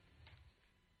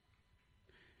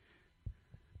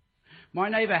My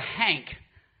neighbour Hank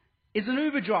is an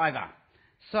Uber driver.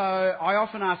 So I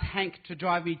often ask Hank to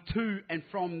drive me to and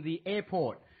from the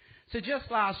airport. So just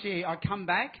last year I come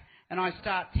back and I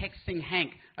start texting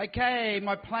Hank, okay,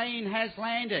 my plane has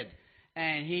landed.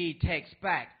 And he texts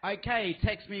back, okay,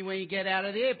 text me when you get out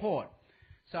of the airport.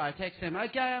 So I text him,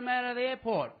 okay, I'm out of the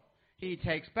airport. He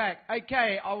texts back,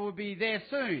 okay, I will be there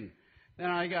soon. Then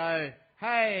I go,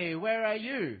 hey, where are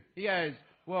you? He goes,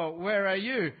 well, where are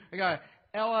you? I go,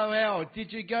 LOL,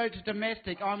 did you go to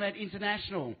domestic? I'm at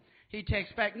international. He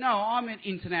texts back, no, I'm at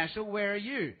international, where are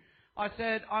you? I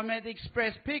said, I'm at the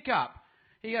express pickup.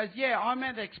 He goes, yeah, I'm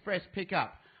at the express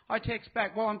pickup. I text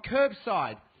back, well, I'm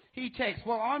curbside. He texts,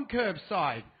 well, I'm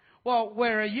curbside. Well,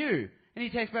 where are you? And he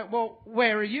texts back, well,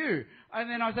 where are you? And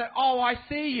then I said, oh, I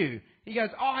see you. He goes,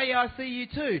 oh, yeah, I see you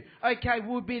too. Okay,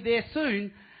 we'll be there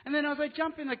soon. And then as I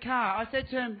jump in the car, I said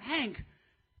to him, Hank,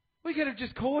 we could have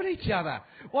just called each other.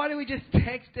 Why don't we just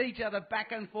text each other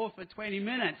back and forth for 20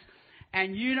 minutes?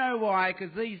 And you know why,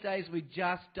 because these days we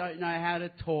just don't know how to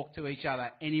talk to each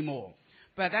other anymore.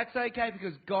 But that's okay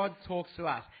because God talks to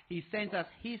us. He sent us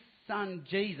His Son,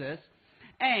 Jesus.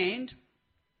 And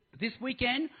this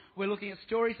weekend we're looking at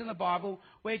stories in the Bible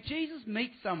where Jesus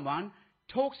meets someone,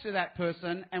 talks to that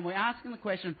person, and we're asking the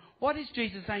question, what is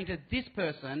Jesus saying to this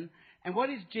person? And what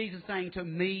is Jesus saying to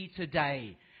me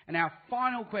today? And our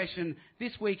final question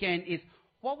this weekend is,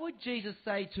 what would Jesus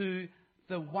say to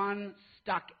the one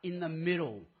stuck in the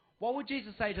middle? What would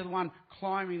Jesus say to the one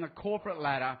climbing the corporate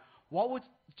ladder? What would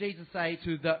Jesus say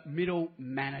to the middle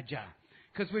manager?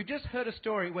 Because we've just heard a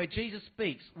story where Jesus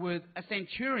speaks with a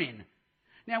centurion.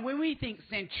 Now, when we think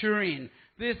centurion,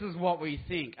 this is what we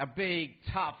think. A big,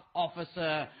 tough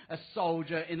officer, a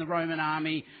soldier in the Roman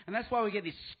army. And that's why we get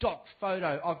this stock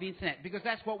photo of the internet, because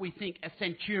that's what we think a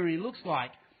centurion looks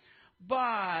like. But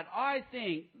I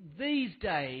think these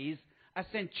days a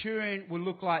centurion will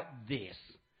look like this,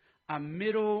 a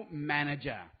middle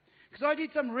manager. Because I did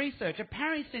some research.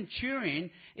 Apparently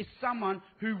centurion is someone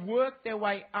who worked their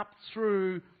way up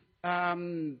through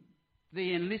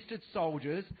the enlisted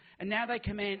soldiers, and now they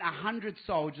command 100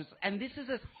 soldiers, and this is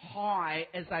as high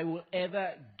as they will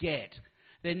ever get.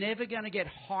 They're never going to get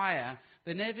higher.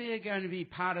 They're never going to be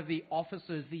part of the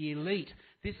officers, the elite.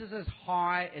 This is as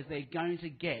high as they're going to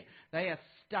get. They are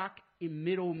stuck in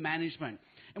middle management.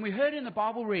 And we heard in the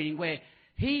Bible reading where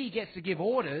he gets to give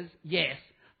orders, yes,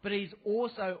 but he's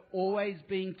also always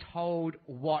being told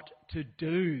what to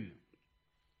do.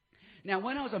 Now,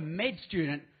 when I was a med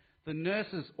student, the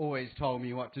nurses always told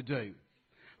me what to do.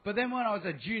 But then when I was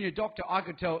a junior doctor, I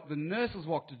could tell the nurses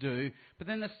what to do, but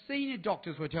then the senior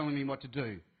doctors were telling me what to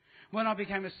do. When I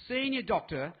became a senior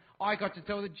doctor, I got to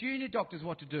tell the junior doctors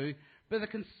what to do, but the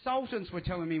consultants were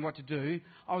telling me what to do.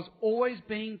 I was always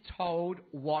being told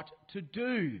what to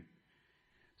do.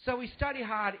 So we study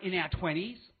hard in our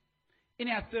 20s. In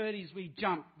our 30s, we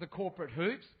jump the corporate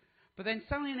hoops. But then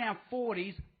suddenly in our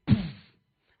 40s,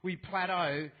 we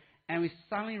plateau and we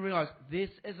suddenly realise this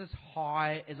is as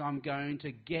high as I'm going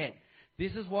to get.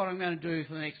 This is what I'm going to do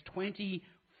for the next 20,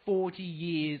 40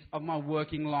 years of my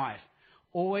working life.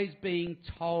 Always being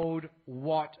told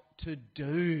what to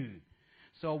do.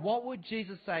 So what would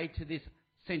Jesus say to this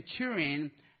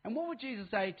centurion, and what would Jesus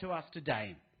say to us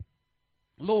today?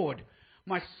 Lord,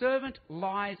 my servant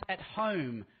lies at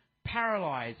home,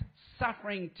 paralysed,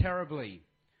 suffering terribly.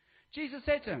 Jesus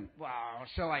said to him, well,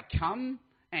 shall I come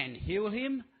and heal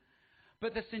him?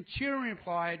 But the centurion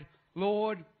replied,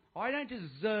 Lord, I don't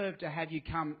deserve to have you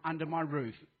come under my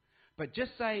roof, but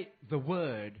just say the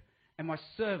word, and my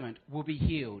servant will be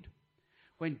healed.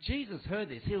 When Jesus heard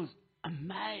this, he was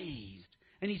amazed.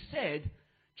 And he said,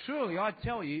 truly, I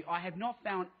tell you, I have not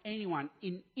found anyone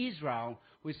in Israel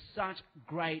with such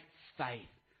great faith.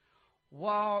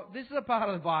 Well, this is a part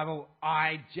of the Bible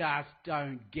I just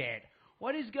don't get.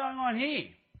 What is going on here?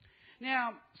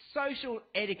 Now, social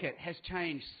etiquette has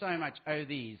changed so much over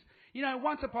the years. You know,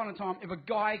 once upon a time, if a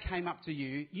guy came up to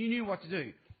you, you knew what to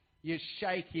do. You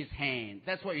shake his hand.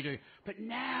 That's what you do. But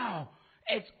now,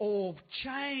 it's all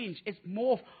changed. It's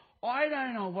morphed. I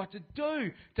don't know what to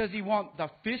do. Does he want the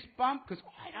fist bump? Because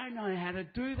I don't know how to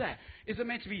do that. Is it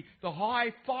meant to be the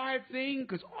high five thing?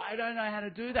 Because I don't know how to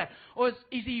do that. Or is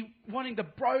he wanting the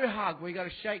bro hug where you got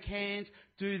to shake hands,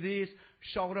 do this,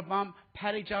 shoulder bump,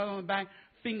 pat each other on the back,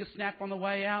 finger snap on the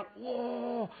way out?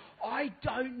 Whoa, I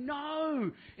don't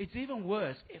know. It's even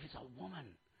worse if it's a woman.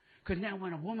 Because now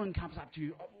when a woman comes up to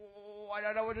you, I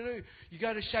don't know what to do. You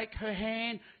go to shake her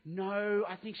hand. No,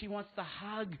 I think she wants the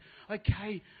hug.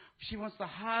 Okay, she wants the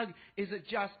hug. Is it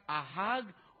just a hug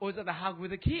or is it the hug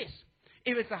with a kiss?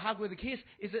 If it's a hug with a kiss,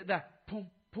 is it the pum,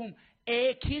 boom,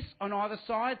 air kiss on either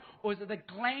side? Or is it the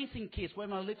glancing kiss where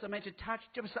my lips are meant to touch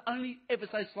just only ever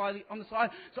so slightly on the side?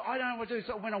 So I don't know what to do.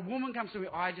 So when a woman comes to me,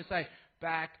 I just say,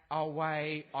 back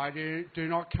away. Do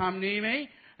not come near me,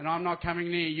 and I'm not coming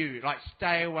near you. Like,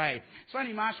 stay away. It's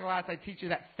only martial arts, they teach you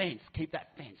that fence. Keep that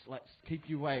fence. Let's keep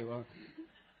you away. Well,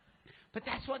 but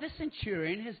that's what the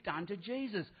centurion has done to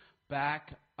Jesus.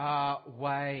 Back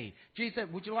away. Jesus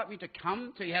said, would you like me to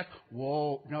come to your house?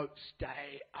 Whoa, no,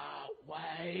 stay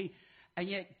away. And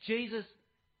yet Jesus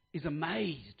is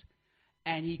amazed,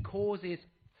 and he calls this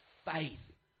faith.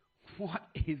 What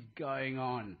is going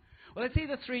on? Well, let's see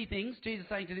the three things Jesus is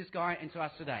saying to this guy and to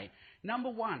us today. Number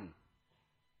one,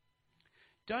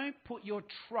 don't put your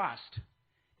trust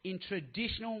in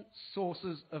traditional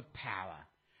sources of power.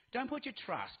 Don't put your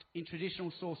trust in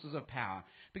traditional sources of power.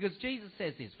 Because Jesus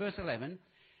says this, verse 11,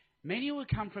 many will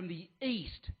come from the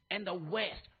east and the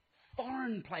west,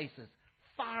 foreign places,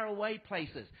 far away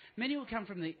places. Many will come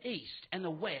from the east and the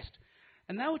west,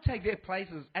 and they will take their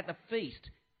places at the feast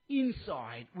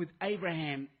inside with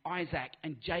Abraham, Isaac,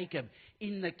 and Jacob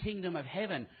in the kingdom of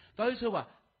heaven. Those who are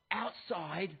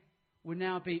outside will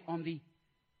now be on the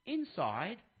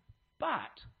inside, but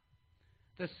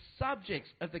the subjects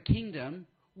of the kingdom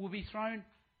will be thrown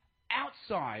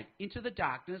outside into the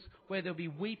darkness where there'll be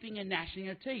weeping and gnashing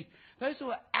of teeth. Those who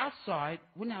are outside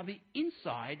will now be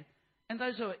inside, and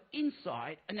those who are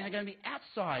inside are now going to be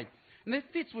outside. And that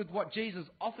fits with what Jesus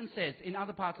often says in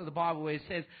other parts of the Bible where he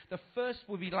says the first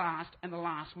will be last and the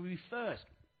last will be first.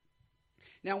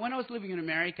 Now, when I was living in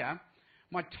America,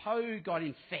 my toe got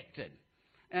infected.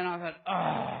 And I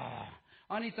thought,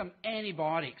 I need some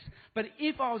antibiotics. But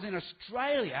if I was in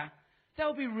Australia, that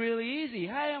would be really easy.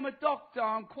 Hey, I'm a doctor,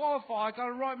 I'm qualified, I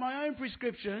can write my own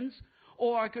prescriptions.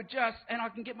 Or I could just, and I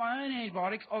can get my own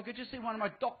antibiotics, or I could just see one of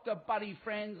my doctor buddy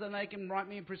friends and they can write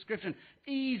me a prescription.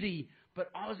 Easy. But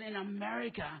I was in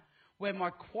America where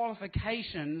my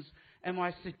qualifications and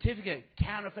my certificate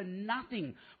counted for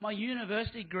nothing. My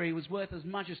university degree was worth as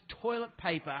much as toilet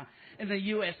paper in the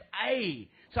USA.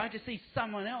 So I had to see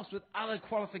someone else with other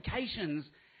qualifications.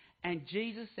 And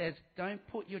Jesus says, don't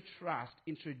put your trust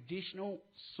in traditional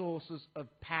sources of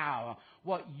power.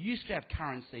 What used to have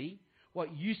currency,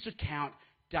 what used to count,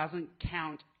 doesn't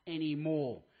count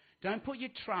anymore. Don't put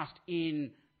your trust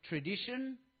in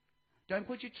tradition. Don't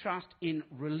put your trust in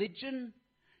religion.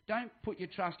 Don't put your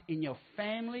trust in your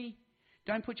family.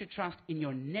 Don't put your trust in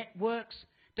your networks.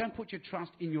 Don't put your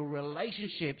trust in your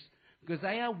relationships, because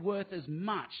they are worth as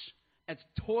much as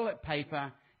toilet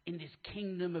paper in this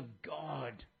kingdom of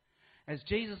God. As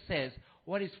Jesus says,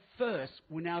 what is first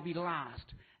will now be last,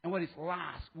 and what is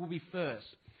last will be first.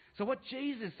 So what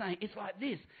Jesus is saying, it's like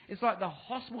this. It's like the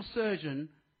hospital surgeon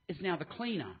is now the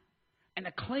cleaner, and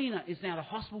the cleaner is now the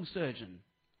hospital surgeon.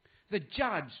 The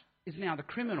judge is now the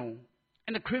criminal,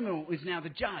 and the criminal is now the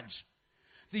judge.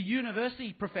 The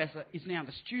university professor is now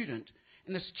the student,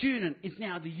 and the student is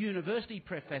now the university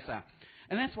professor.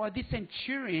 And that's why this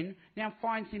centurion now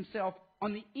finds himself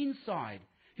on the inside.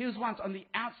 He was once on the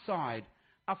outside,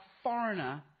 a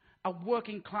foreigner, a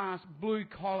working class, blue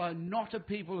collar, not a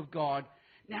people of God.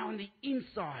 Now on the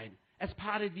inside, as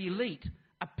part of the elite,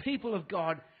 a people of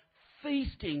God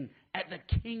feasting at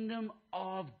the kingdom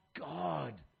of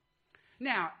God.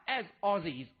 Now, as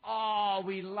Aussies,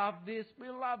 we love this. We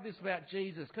love this about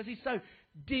Jesus because he's so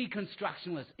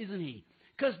deconstructionist, isn't he?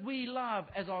 Because we love,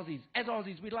 as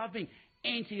Aussies, we love being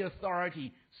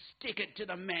anti-authority. Stick it to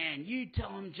the man. You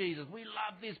tell him Jesus. We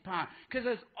love this part. Because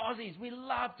as Aussies, we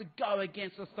love to go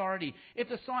against authority. If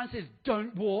the sign says,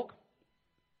 don't walk,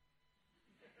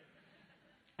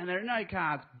 and there are no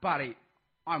cars, buddy,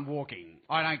 I'm walking.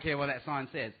 I don't care what that sign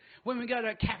says. When we go to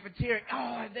a cafeteria,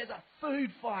 there's a food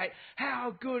fight.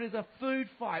 How good is a food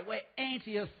fight? We're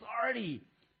anti-authority.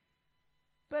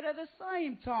 But at the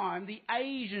same time, the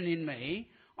Asian in me,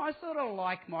 I sort of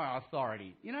like my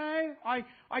authority. You know,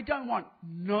 I don't want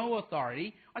no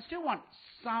authority. I still want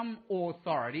some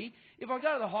authority. If I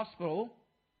go to the hospital,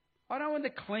 I don't want the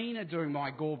cleaner doing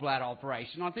my gallbladder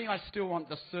operation. I think I still want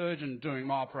the surgeon doing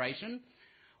my operation.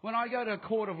 When I go to a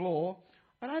court of law,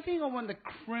 I don't think I want the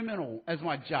criminal as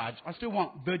my judge. I still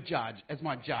want the judge as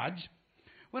my judge.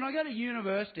 When I go to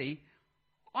university,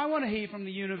 I want to hear from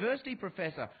the university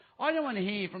professor. I don't want to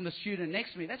hear from the student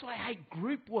next to me. That's why I hate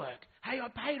group work. Hey, I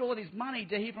paid all this money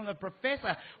to hear from the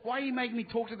professor. Why are you making me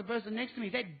talk to the person next to me?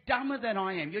 They're dumber than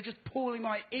I am. You're just pooling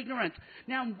my ignorance.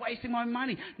 Now I'm wasting my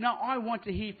money. No, I want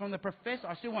to hear from the professor.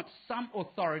 I still want some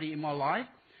authority in my life.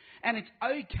 And it's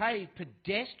okay if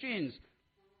pedestrians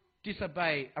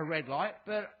disobey a red light,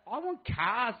 but I want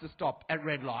cars to stop at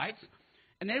red lights.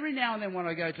 And every now and then when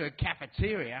I go to a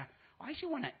cafeteria, I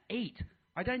actually want to eat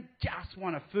I don't just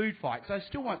want a food fight. So I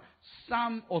still want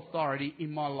some authority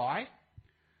in my life.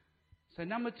 So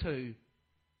number 2,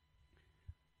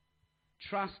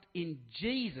 trust in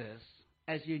Jesus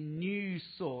as your new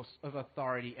source of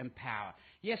authority and power.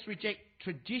 Yes, reject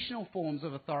traditional forms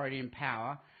of authority and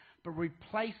power, but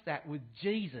replace that with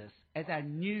Jesus as our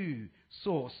new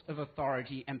source of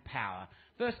authority and power.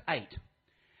 Verse 8,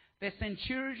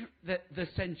 the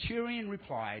centurion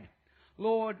replied,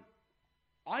 Lord,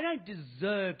 I don't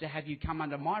deserve to have you come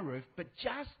under my roof, but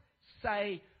just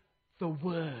say the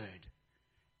word,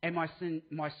 and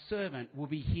my servant will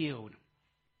be healed.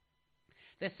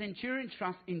 The centurion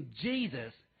trusts in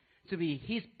Jesus to be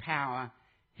his power,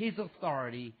 his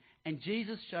authority, and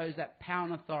Jesus shows that power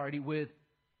and authority with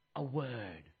a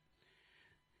word.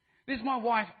 This is my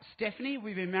wife, Stephanie.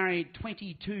 We've been married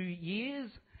 22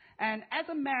 years. And as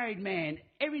a married man,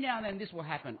 every now and then this will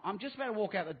happen. I'm just about to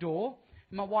walk out the door,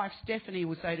 and my wife, Stephanie,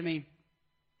 will say to me,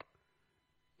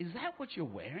 is that what you're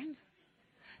wearing?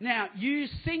 Now, you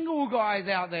single guys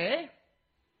out there,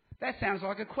 that sounds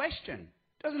like a question,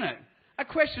 doesn't it? A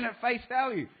question at face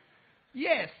value.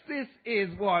 Yes, this is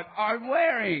what I'm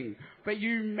wearing. But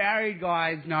you married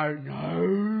guys know,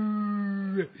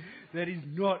 no, that is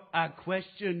not a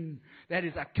question. That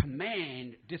is a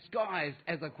command disguised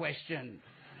as a question.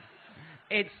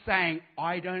 It's saying,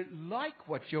 I don't like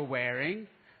what you're wearing.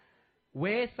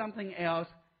 Wear something else.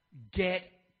 Get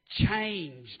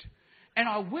changed. And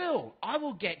I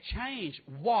will get changed.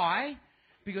 Why?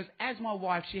 Because as my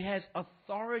wife, she has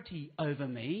authority over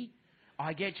me.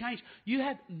 I get changed. You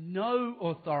have no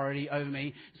authority over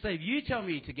me. So if you tell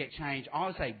me to get changed,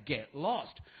 I'll say get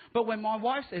lost. But when my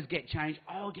wife says get changed,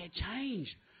 I'll get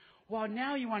changed. Well,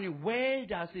 now you're wondering, where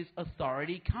does this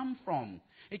authority come from?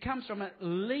 It comes from at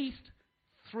least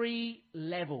 3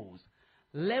 levels.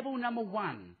 Level number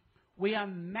 1, we are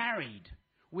married.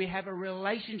 We have a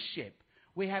relationship.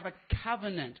 We have a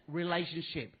covenant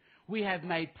relationship. We have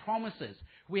made promises.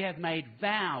 We have made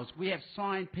vows. We have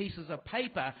signed pieces of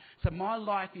paper. So my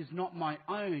life is not my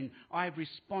own. I have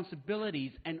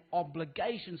responsibilities and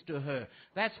obligations to her.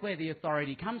 That's where the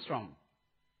authority comes from.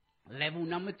 Level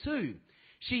number 2.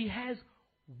 She has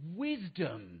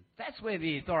wisdom. That's where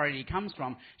the authority comes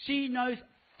from. She knows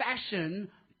fashion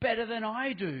better than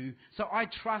I do. So I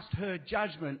trust her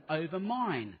judgment over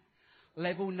mine.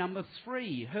 Level number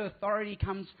 3. Her authority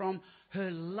comes from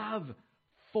her love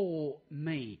for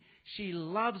me. She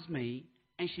loves me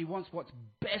and she wants what's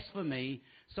best for me.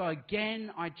 So again,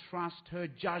 I trust her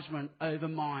judgment over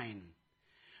mine.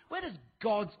 Where does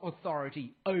God's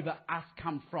authority over us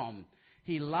come from?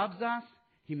 He loves us.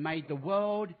 He made the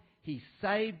world. He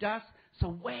saved us. So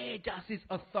where does his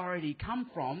authority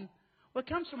come from? Well, it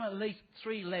comes from at least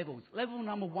 3 levels. Level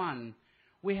number 1,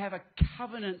 we have a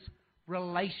covenant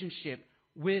relationship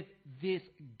with this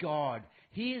God.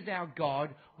 He is our God.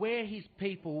 We're his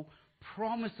people.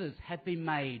 Promises have been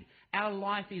made. Our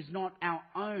life is not our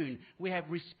own. We have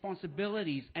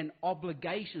responsibilities and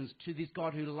obligations to this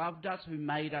God who loved us, who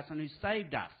made us, and who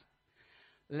saved us.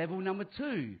 Level number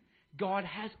 2, God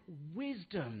has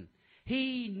wisdom.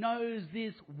 He knows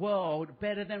this world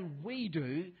better than we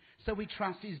do, so we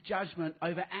trust his judgment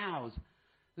over ours.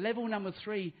 Level number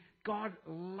 3, God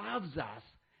loves us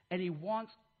and he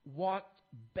wants what's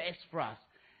best for us.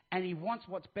 And he wants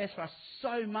what's best for us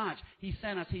so much, he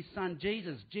sent us his son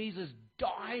Jesus. Jesus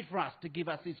died for us to give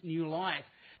us this new life.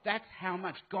 That's how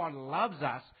much God loves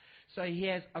us. So he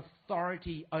has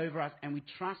authority over us, and we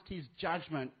trust his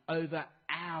judgment over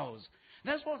ours.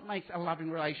 That's what makes a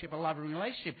loving relationship a loving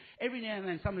relationship. Every now and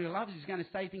then somebody who loves you is going to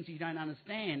say things you don't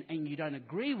understand and you don't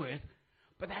agree with,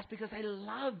 but that's because they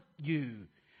love you.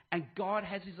 And God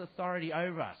has his authority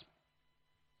over us.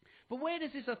 But where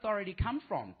does this authority come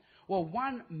from? Well,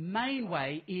 one main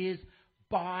way is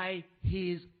by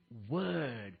his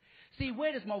word. See,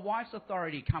 where does my wife's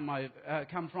authority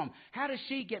come from? How does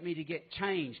she get me to get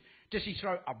changed? Does she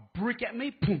throw a brick at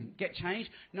me? Boom, get changed?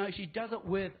 No, she does it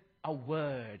with a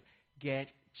word. Get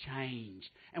changed.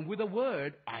 And with a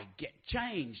word, I get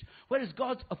changed. Where does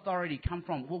God's authority come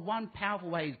from? Well, one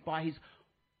powerful way is by his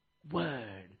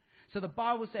word. So the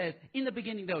Bible says, in the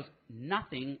beginning there was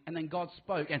nothing, and then God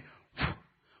spoke, and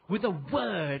with a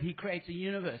word, he creates a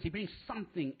universe. He brings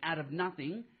something out of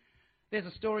nothing. There's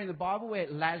a story in the Bible where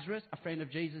Lazarus, a friend of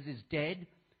Jesus, is dead.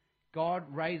 God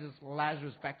raises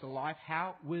Lazarus back to life.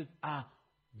 How? With a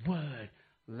word.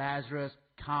 Lazarus,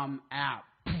 come out.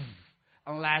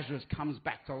 And Lazarus comes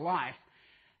back to life.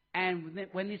 And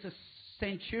when this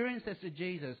centurion says to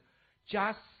Jesus,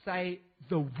 just say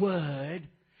the word,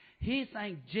 he's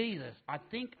saying, Jesus, I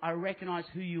think I recognize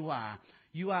who you are.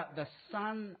 You are the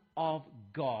Son of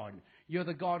God. You're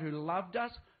the God who loved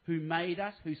us, who made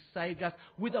us, who saved us.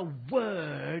 With a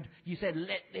word, you said,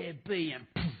 let there be, and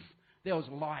poof, there was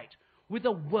light. With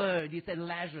a word, you said,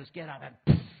 Lazarus, get up, and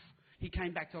poof, he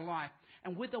came back to life.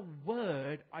 And with a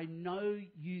word, I know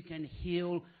you can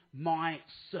heal my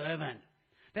servant.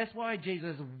 That's why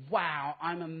Jesus, wow,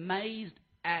 I'm amazed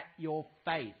at your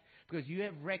faith, because you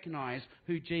have recognized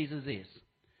who Jesus is.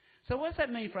 So what does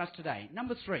that mean for us today?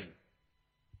 Number 3,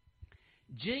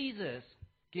 Jesus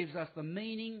gives us the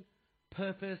meaning,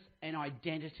 purpose, and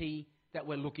identity that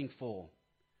we're looking for.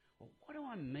 Well, what do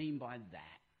I mean by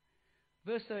that?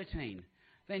 Verse 13,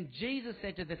 then Jesus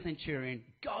said to the centurion,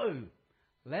 go,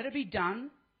 let it be done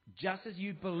just as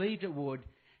you believed it would,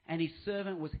 and his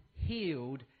servant was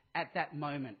healed at that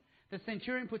moment. The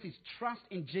centurion puts his trust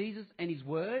in Jesus and his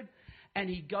word, and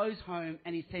he goes home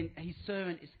and his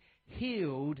servant is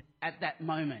healed at that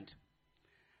moment.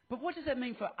 But what does that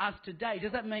mean for us today?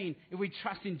 Does that mean if we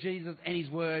trust in Jesus and his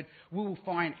word, we will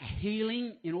find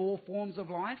healing in all forms of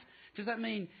life? Does that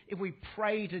mean if we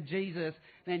pray to Jesus,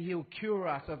 then he'll cure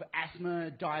us of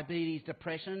asthma, diabetes,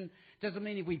 depression? Does it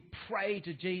mean if we pray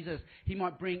to Jesus, he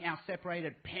might bring our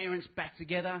separated parents back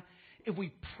together? If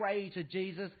we pray to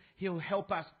Jesus, he'll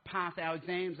help us pass our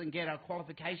exams and get our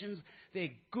qualifications. They're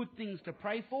good things to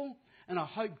pray for, and I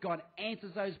hope God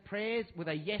answers those prayers with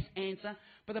a yes answer.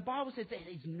 But the Bible says there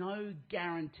is no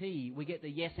guarantee we get the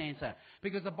yes answer,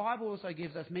 because the Bible also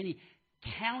gives us many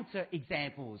counter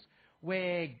examples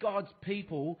where God's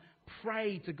people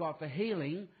prayed to God for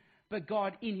healing, but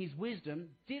God, in his wisdom,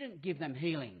 didn't give them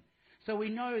healing. So we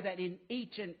know that in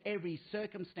each and every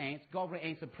circumstance, God will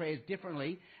answer prayers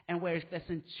differently. And whereas the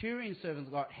centurion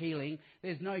servants got healing,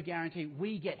 there's no guarantee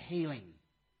we get healing.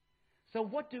 So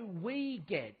what do we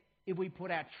get if we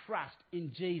put our trust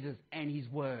in Jesus and his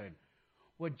word?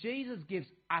 Well, Jesus gives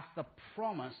us the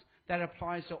promise that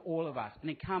applies to all of us. And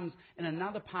it comes in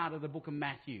another part of the book of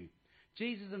Matthew.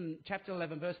 Jesus in chapter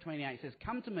 11, verse 28 says,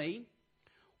 come to me,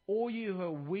 all you who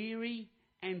are weary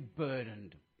and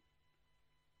burdened,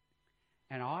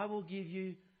 and I will give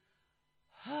you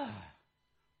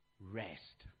rest.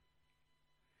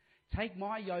 Take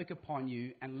my yoke upon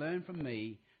you and learn from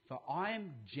me, for I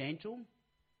am gentle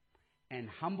and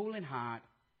humble in heart,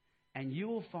 and you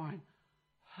will find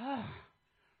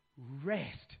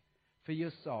rest for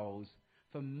your souls.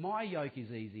 For my yoke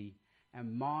is easy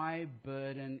and my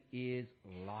burden is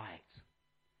light.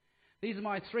 These are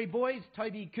my 3 boys,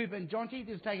 Toby, Cooper and Jonty.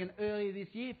 This was taken earlier this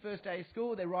year, first day of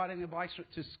school. They're riding their bikes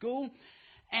to school.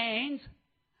 And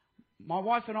my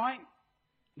wife and I,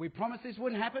 we promised this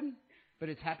wouldn't happen, but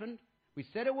it's happened. We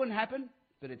said it wouldn't happen,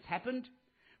 but it's happened.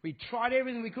 We tried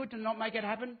everything we could to not make it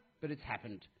happen, but it's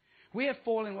happened. We have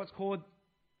fallen in what's called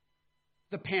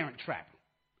the parent trap.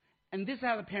 And this is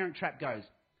how the parent trap goes.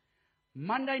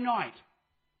 Monday night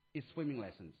is swimming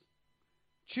lessons.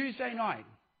 Tuesday night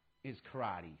is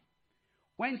karate.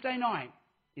 Wednesday night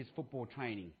is football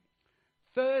training.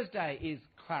 Thursday is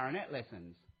clarinet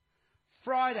lessons.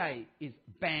 Friday is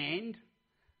band.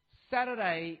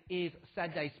 Saturday is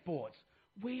Saturday sports.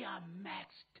 We are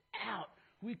maxed out.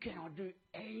 We cannot do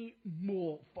any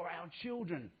more for our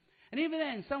children. And even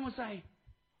then, some will say,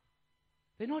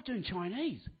 they're not doing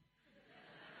Chinese.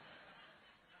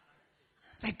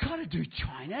 They've got to do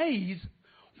Chinese.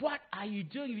 What are you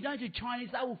doing? If you don't do Chinese,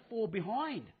 they will fall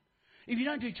behind. If you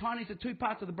don't do Chinese, the 2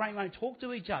 parts of the brain won't talk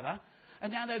to each other.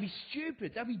 And now they'll be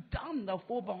stupid. They'll be dumb. They'll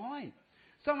fall behind.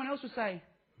 Someone else will say,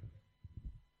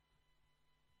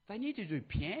 they need to do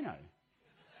piano.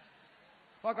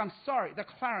 Like, I'm sorry, the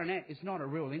clarinet is not a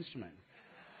real instrument.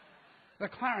 The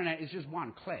clarinet is just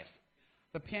 1 clef.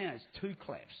 The piano is 2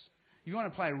 clefs. You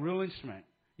want to play a real instrument,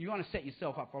 you want to set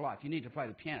yourself up for life, you need to play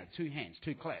the piano, 2 hands,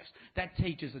 2 clefs. That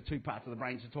teaches the 2 parts of the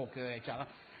brain to talk to each other.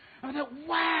 I thought,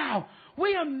 wow,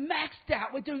 we are maxed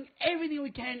out. We're doing everything we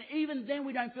can. Even then,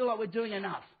 we don't feel like we're doing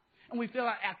enough. And we feel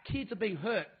like our kids are being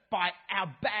hurt by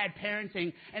our bad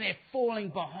parenting and they're falling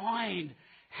behind.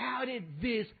 How did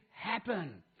this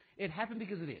happen? It happened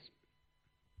because of this.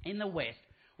 In the West,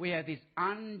 we have this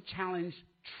unchallenged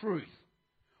truth.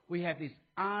 We have this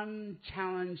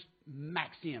unchallenged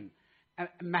maxim.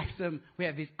 We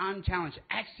have this unchallenged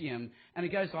axiom, and it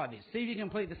goes like this. See if you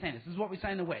complete the sentence. This is what we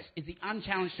say in the West. It's the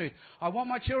unchallenged truth. I want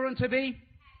my children to be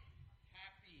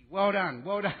happy. Well done.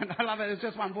 Well done. I love it. It's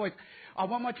just one voice. I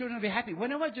want my children to be happy.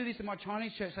 Whenever I do this in my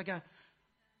Chinese church, I go,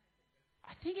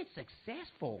 I think it's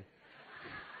successful.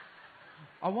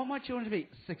 I want my children to be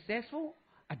successful,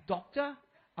 a doctor,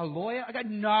 a lawyer. I go,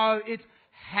 no, it's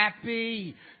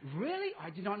happy. Really? I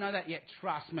did not know that yet.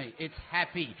 Trust me, it's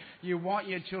happy. You want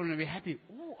your children to be happy.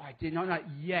 Oh, I did not know.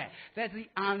 Yeah, that's the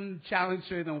unchallenged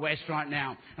truth in the West right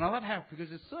now. And I love how,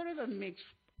 because it's sort of a mixed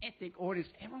ethnic audience,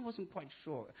 everyone wasn't quite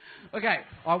sure. Okay,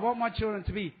 I want my children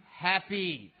to be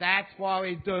happy. That's why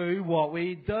we do what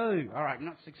we do. All right,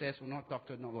 not successful, not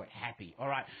doctor, not lawyer, happy. All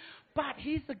right. But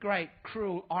here's the great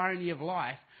cruel irony of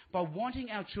life. By wanting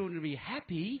our children to be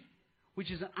happy, which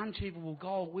is an unachievable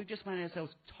goal, we've just made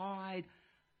ourselves tired,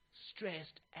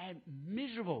 stressed, and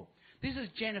miserable. This is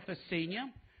Jennifer Senior,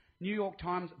 New York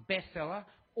Times bestseller,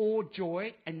 All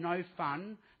Joy and No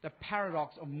Fun, The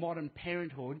Paradox of Modern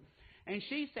Parenthood. And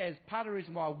she says part of the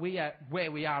reason why we are where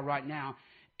we are right now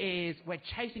is we're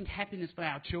chasing happiness for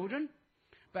our children,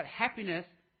 but happiness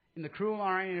in the cruel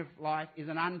irony of life is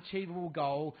an unachievable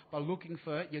goal. By looking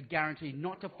for it, you're guaranteed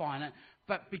not to find it.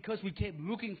 But because we keep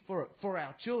looking for it for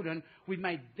our children, we've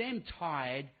made them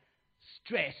tired,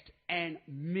 stressed, and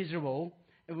miserable.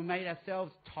 And we made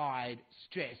ourselves tired,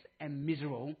 stressed, and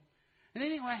miserable. And then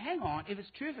you think, well, hang on, if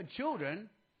it's true for children,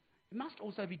 it must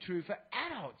also be true for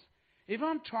adults. If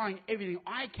I'm trying everything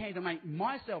I can to make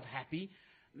myself happy,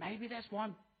 maybe that's why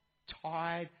I'm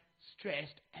tired,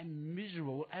 stressed, and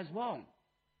miserable as well.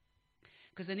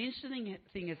 Because an interesting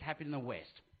thing has happened in the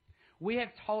West. We have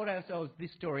told ourselves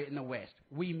this story in the West.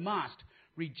 We must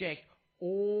reject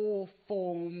all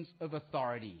forms of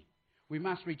authority. We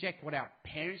must reject what our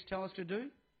parents tell us to do.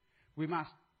 We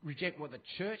must reject what the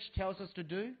church tells us to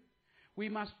do. We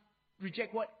must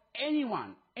reject what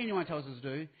anyone tells us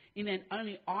to do, and then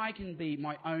only I can be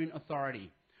my own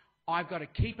authority. I've got to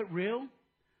keep it real,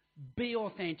 be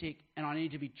authentic, and I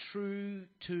need to be true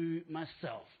to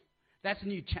myself. That's a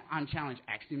new unchallenged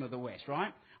axiom of the West,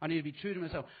 right? I need to be true to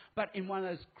myself. But in one of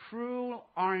those cruel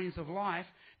ironies of life,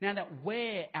 now that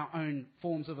we're our own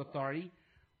forms of authority,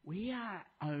 we are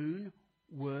our own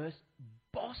worst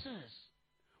bosses.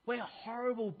 We're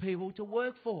horrible people to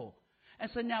work for.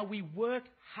 And so now we work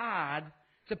hard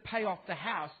to pay off the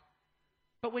house,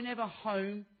 but we're never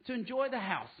home to enjoy the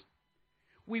house.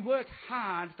 We work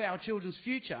hard for our children's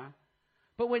future,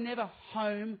 but we're never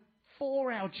home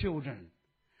for our children.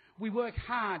 We work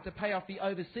hard to pay off the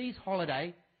overseas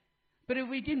holiday, but if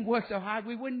we didn't work so hard,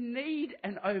 we wouldn't need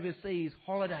an overseas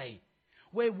holiday.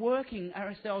 We're working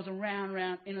ourselves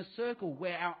around in a circle.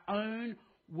 We're our own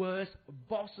worst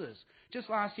bosses. Just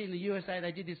last year in the USA,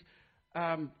 they did this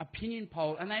opinion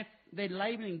poll, and they're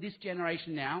labelling this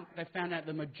generation now. They found out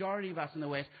the majority of us in the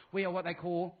West, we are what they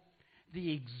call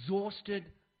the exhausted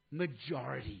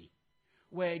majority.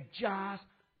 We're just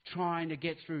trying to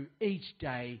get through each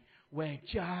day. We're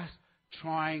just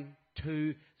trying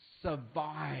to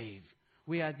survive.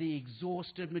 We are the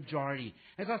exhausted majority.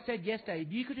 As I said yesterday,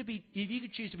 if you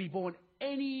could choose to be born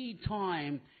any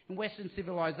time in Western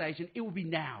civilization, it would be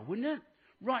now, wouldn't it?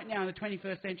 Right now in the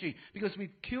 21st century, because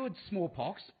we've cured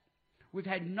smallpox. We've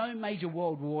had no major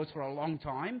world wars for a long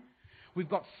time. We've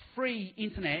got free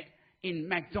internet in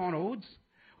McDonald's.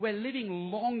 We're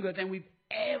living longer than we've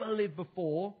ever lived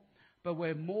before, but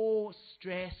we're more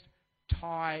stressed,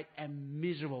 tired, and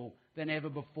miserable than ever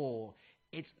before.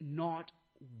 It's not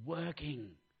working.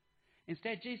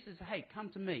 Instead, Jesus says, hey, come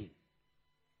to me.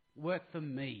 Work for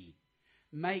me.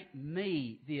 Make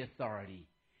me the authority.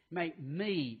 Make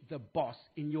me the boss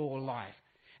in your life.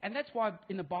 And that's why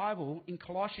in the Bible, in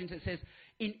Colossians, it says,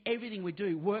 in everything we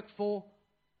do, work for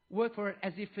it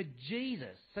as if for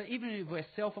Jesus. So even if we're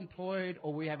self-employed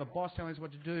or we have a boss telling us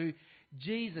what to do,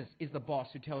 Jesus is the boss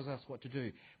who tells us what to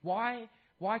do. Why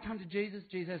come to Jesus?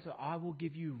 Jesus says, I will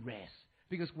give you rest.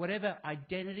 Because whatever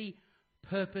identity,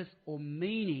 purpose, or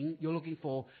meaning you're looking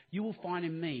for, you will find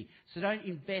in me. So don't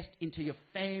invest into your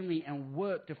family and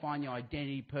work to find your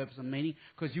identity, purpose, and meaning,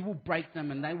 because you will break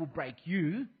them and they will break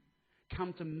you.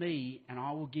 Come to me and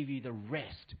I will give you the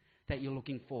rest that you're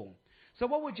looking for. So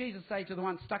what would Jesus say to the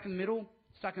one stuck in the middle,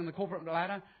 stuck in the corporate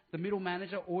ladder, the middle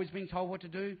manager, always being told what to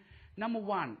do? Number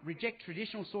one, reject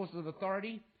traditional sources of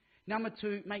authority. Number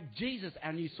two, make Jesus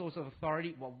our new source of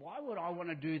authority. Well, why would I want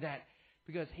to do that?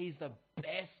 Because he's the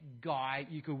best guy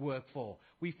you could work for.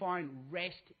 We find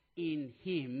rest in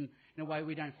him in a way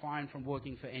we don't find from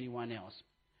working for anyone else.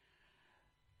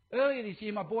 Earlier this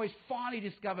year, my boys finally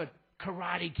discovered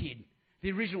Karate Kid,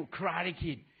 the original Karate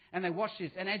Kid. And they watched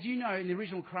this. And as you know, in the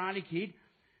original Karate Kid,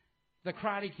 the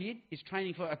Karate Kid is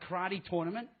training for a karate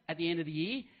tournament at the end of the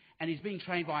year. And he's being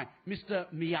trained by Mr.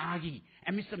 Miyagi.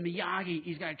 And Mr. Miyagi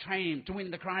is going to train him to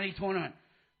win the karate tournament.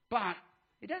 But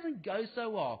it doesn't go so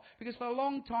well. Because for a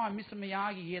long time, Mr.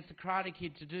 Miyagi gets the Karate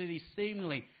Kid to do these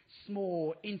seemingly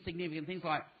small, insignificant things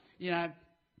like,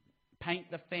 paint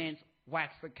the fence,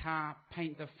 wax the car,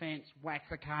 paint the fence, wax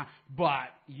the car. But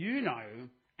you know,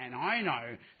 and I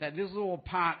know, that this is all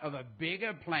part of a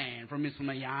bigger plan from Mr.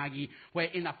 Miyagi, where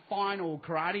in the final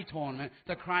karate tournament,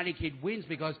 the Karate Kid wins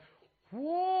because,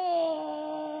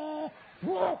 whoa,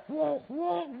 whoa, whoa,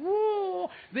 whoa, whoa.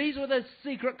 These were the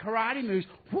secret karate moves,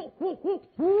 whoa, whoa, whoa,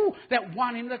 whoa, that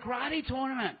won him the karate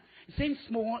tournament. It seems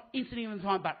small, insignificant in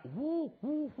time, but whoa,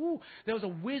 whoa, whoa. There was a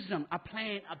wisdom, a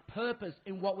plan, a purpose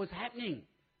in what was happening.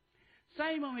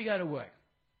 Same when we go to work.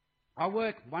 I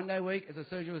work 1 day a week as a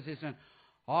surgical assistant.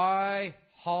 I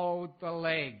hold the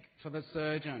leg for the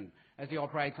surgeon as he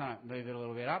operates on it. Move it a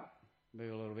little bit up, move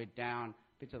it a little bit down,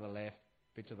 bit to the left,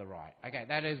 bit to the right. Okay,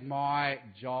 that is my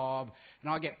job,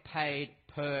 and I get paid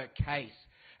per case.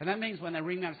 And that means when they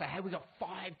ring me up and say, hey, we've got 5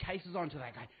 cases on today,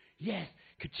 I go, yes,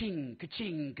 ka-ching,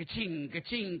 ka-ching, ka-ching,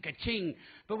 ka-ching, ka-ching.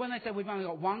 But when they say we've only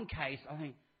got 1 case, I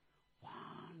think,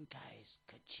 1 case,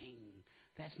 ka-ching.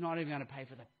 That's not even going to pay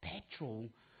for the petrol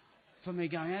for me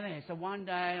going out there. So one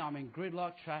day I'm in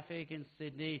gridlock traffic in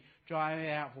Sydney,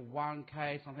 driving out for 1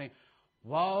 case. I'm thinking,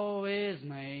 woe is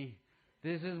me.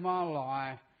 This is my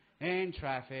life in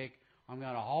traffic. I'm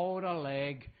going to hold a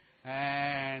leg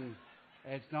and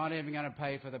it's not even going to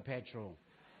pay for the petrol.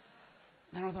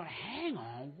 And I thought, hang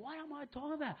on, what am I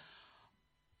talking about?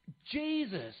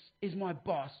 Jesus is my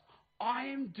boss. I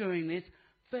am doing this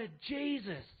for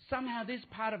Jesus. Somehow this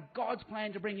part of God's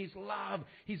plan to bring His love,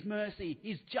 His mercy,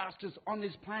 His justice on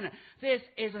this planet. This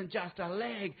isn't just a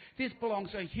leg. This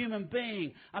belongs to a human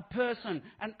being, a person,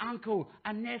 an uncle,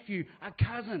 a nephew, a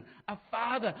cousin, a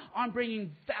father. I'm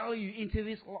bringing value into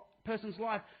this person's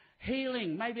life.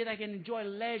 Healing. Maybe they can enjoy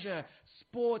leisure,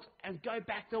 sports, and go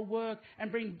back to work and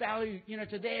bring value,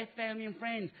 to their family and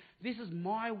friends. This is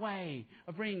my way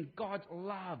of bringing God's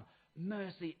love,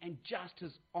 mercy, and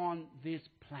justice on this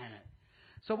planet.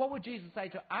 So what would Jesus say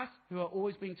to us who are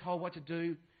always being told what to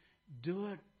do? Do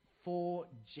it for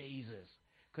Jesus,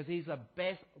 because He's the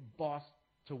best boss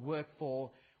to work for.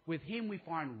 With Him we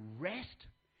find rest,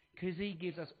 because He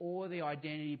gives us all the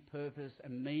identity, purpose,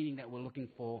 and meaning that we're looking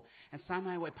for. And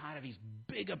somehow we're part of His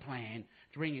bigger plan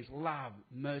to bring His love,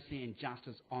 mercy, and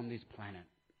justice on this planet.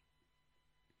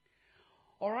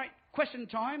 All right, question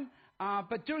time.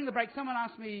 But during the break, someone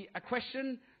asked me a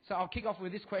question, so I'll kick off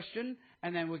with this question,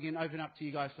 and then we can open up to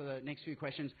you guys for the next few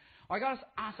questions. I got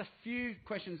asked a few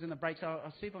questions in the break, so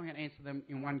I'll see if I can answer them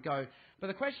in one go. But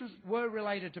the questions were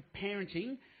related to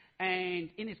parenting, and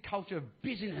in this culture of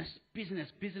business,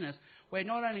 where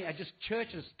not only are just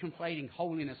churches conflating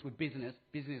holiness with business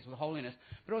with holiness,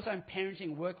 but also in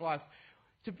parenting, work life.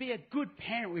 To be a good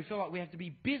parent, we feel like we have to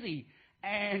be busy.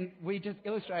 And we just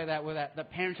illustrate that with the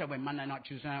parent show, where Monday night,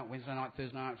 Tuesday night, Wednesday night,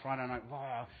 Thursday night, Friday night.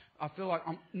 Wow, I feel like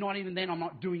I'm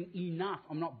not doing enough.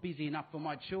 I'm not busy enough for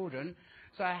my children.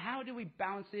 So how do we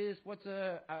balance this? What's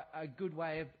a good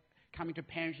way of coming to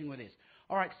parenting with this?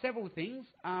 All right, several things.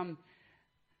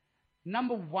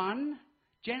 Number one,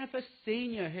 Jennifer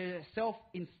Senior herself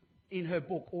in her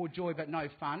book, All Joy But No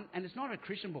Fun, and it's not a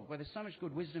Christian book, but there's so much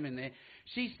good wisdom in there.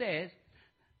 She says,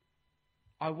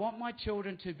 I want my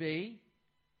children to be,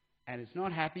 and it's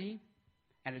not happy,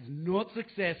 and it's not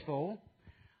successful,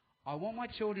 I want my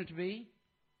children to be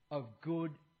of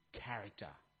good character.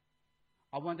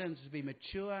 I want them to be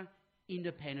mature,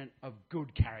 independent, of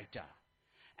good character.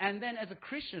 And then as a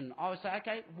Christian, I would say,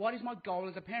 okay, what is my goal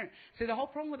as a parent? See, the whole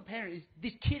problem with a parent is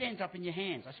this kid ends up in your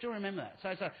hands. I still remember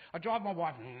that. So I drive my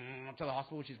wife to the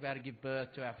hospital. She's about to give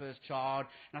birth to our first child.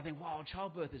 And I think, wow,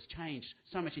 childbirth has changed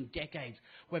so much in decades.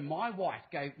 When my wife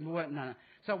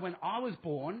So when I was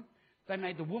born, they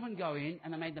made the woman go in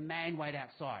and they made the man wait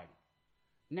outside.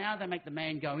 Now they make the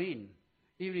man go in,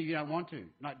 even if you don't want to.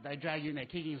 Like, they drag you in there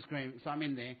kicking and screaming, so I'm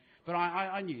in there. But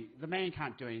I knew the man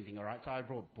can't do anything, all right? So I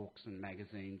brought books and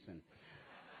magazines and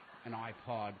an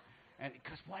iPod. And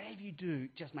because whatever you do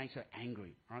just makes her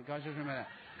angry, all right, guys? Just remember that.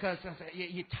 Because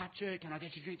you touch her, can I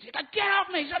get you a drink? She goes, get off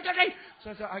me!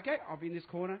 So I said, okay, I'll be in this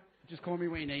corner. Just call me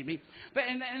when you need me. But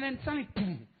and then suddenly,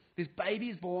 boom, this baby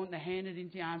is born. They hand it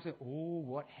into your arms. Say, oh,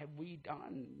 what have we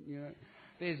done?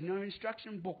 There's no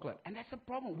instruction booklet. And that's the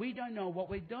problem. We don't know what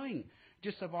we're doing.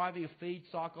 Just surviving a feed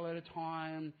cycle at a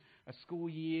time, a school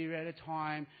year at a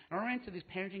time. And I ran to this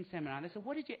parenting seminar, and they said,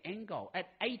 what is your end goal? At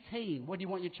 18, what do you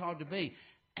want your child to be?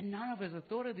 And none of us have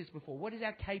thought of this before. What is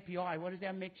our KPI? What is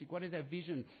our metric? What is our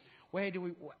vision?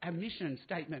 Our mission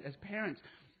statement as parents?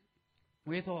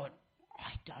 We thought,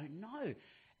 I don't know.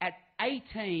 At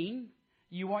 18,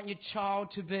 you want your child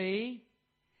to be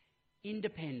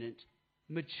independent,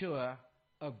 mature,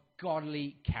 of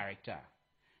godly character.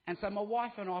 And so my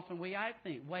wife and I often weigh up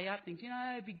things.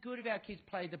 It'd be good if our kids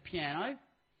played the piano.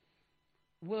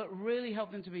 Will it really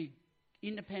help them to be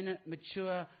independent,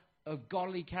 mature, a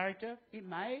godly character? It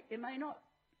may not.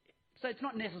 So it's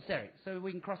not necessary. So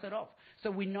we can cross that off.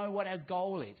 So we know what our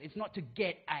goal is. It's not to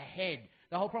get ahead.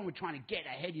 The whole problem with trying to get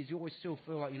ahead is you always still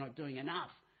feel like you're not doing enough.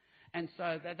 And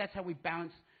so that's how we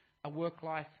balance a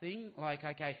work-life thing. Like,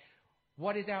 okay,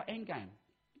 what is our end game?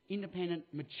 Independent,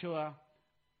 mature,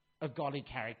 a godly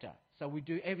character. So we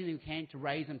do everything we can to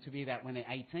raise them to be that when they're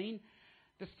 18.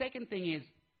 The second thing is,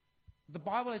 the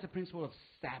Bible has a principle of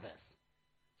Sabbath.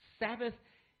 Sabbath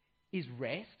is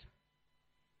rest,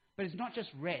 but it's not just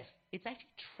rest. It's actually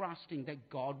trusting that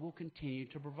God will continue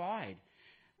to provide.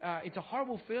 It's a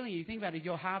horrible feeling. You think about it,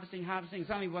 you're harvesting.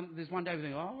 There's one day we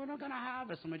think, oh, we're not going to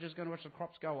harvest and we're just going to watch the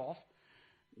crops go off.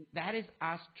 That is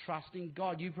us trusting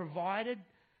God. You provided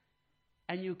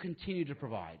and you'll continue to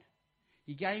provide.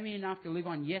 You gave me enough to live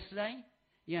on yesterday,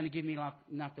 you're going to give me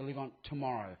enough to live on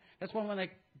tomorrow. That's why when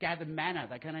they gather manna,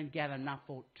 they can only gather enough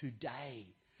for today.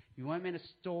 You weren't meant to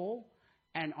store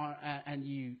and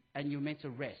you're meant to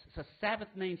rest. So Sabbath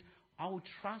means I will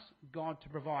trust God to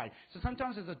provide. So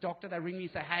sometimes as a doctor, they ring me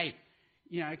and say, hey,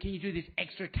 can you do this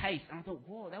extra case? And I thought,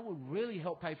 whoa, that would really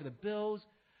help pay for the bills.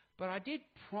 But I did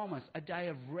promise a day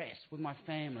of rest with my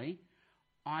family.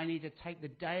 I need to take the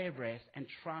day of rest and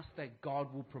trust that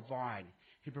God will provide.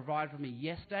 He provided for me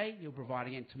yesterday, He'll provide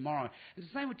again tomorrow. It's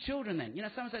the same with children then.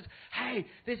 Someone says, hey,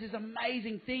 this is an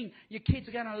amazing thing. Your kids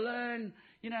are going to learn,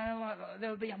 like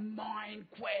there'll be a mind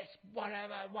quest,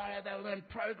 whatever. They'll learn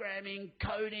programming,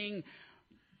 coding,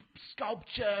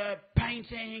 sculpture,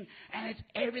 painting, and it's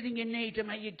everything you need to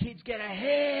make your kids get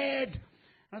ahead.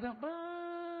 And I thought,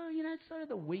 well, it's sort of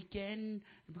the weekend.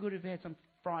 It'd be good if we had some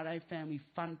Friday family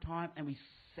fun time and we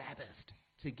Sabbathed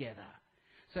together.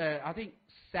 So I think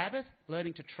Sabbath,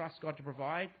 learning to trust God to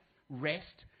provide, rest,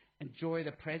 enjoy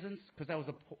the presence, because that was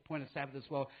the point of Sabbath as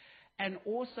well. And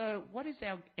also, what is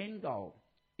our end goal?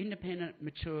 Independent,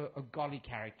 mature, or godly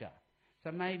character.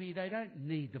 So maybe they don't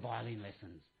need the violin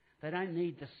lessons. They don't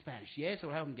need the Spanish. Yes,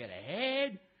 it'll help them get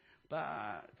ahead,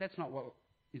 but that's not what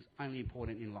is only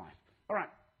important in life. All right,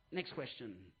 next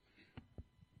question.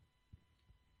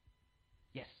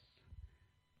 Yes.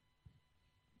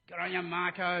 Good on you,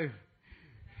 Marco.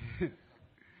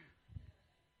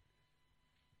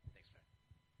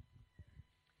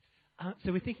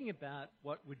 So we're thinking about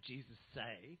what would Jesus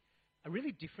say. A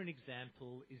really different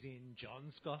example is in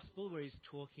John's Gospel, where he's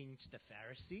talking to the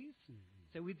Pharisees. Mm-hmm.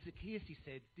 So with Zacchaeus, he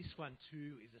said, this one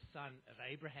too is a son of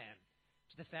Abraham.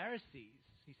 To the Pharisees,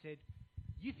 he said,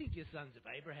 you think you're sons of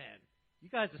Abraham.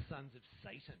 You guys are sons of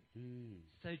Satan. Mm.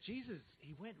 So Jesus,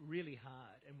 he went really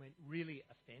hard and went really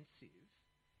offensive.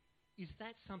 Is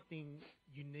that something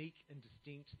unique and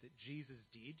distinct that Jesus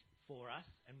did for us,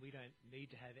 and we don't need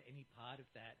to have any part of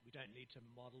that? We don't need to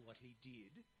model what he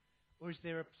did? Or is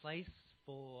there a place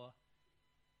for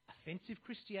offensive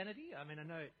Christianity? I mean, I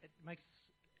know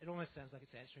it almost sounds like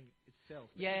it's answering itself.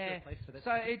 But is there a place for that?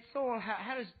 So it's all,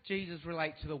 how does Jesus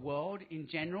relate to the world in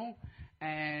general?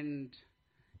 And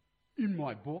in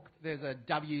my book, there's a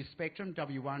W spectrum,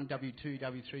 W1, W2,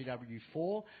 W3,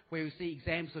 W4, where we see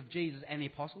examples of Jesus and the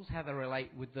apostles, how they relate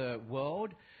with the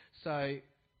world. So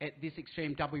at this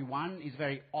extreme, W1 is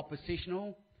very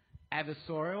oppositional,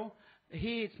 adversarial.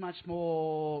 Here it's much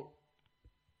more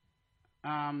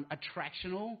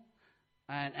attractional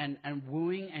and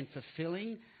wooing and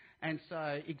fulfilling. And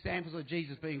so examples of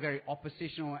Jesus being very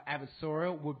oppositional and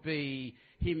adversarial would be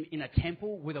him in a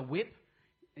temple with a whip.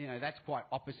 That's quite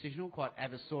oppositional, quite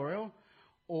adversarial.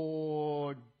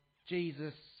 Or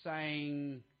Jesus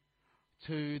saying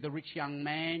to the rich young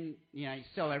man,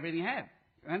 sell everything you have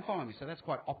and follow me. So that's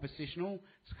quite oppositional.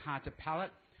 It's hard to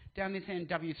palate. Down this end,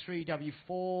 W3,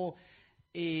 W4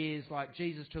 is like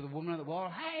Jesus to the woman of the well.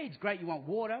 Hey, it's great you want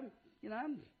water.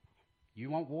 You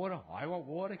want water, I want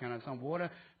water, can I have some water?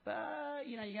 But,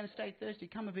 you're going to stay thirsty.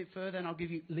 Come a bit further and I'll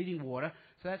give you living water.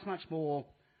 So that's much more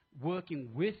working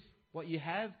with what you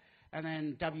have. And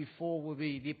then W4 will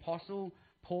be the apostle,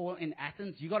 Paul in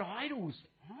Athens. You got idols.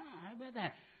 Oh, how about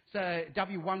that? So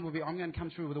W1 will be, I'm going to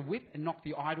come through with a whip and knock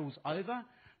the idols over.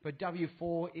 But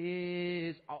W4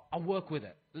 is, I'll work with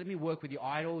it. Let me work with your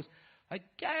idols.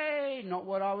 Okay, not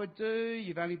what I would do.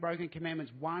 You've only broken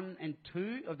commandments 1 and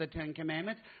 2 of the 10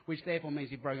 commandments, which therefore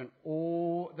means you've broken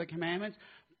all the commandments.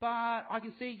 But I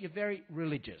can see you're very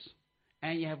religious.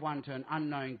 And you have one to an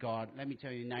unknown God. Let me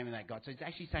tell you the name of that God. So it's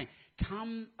actually saying,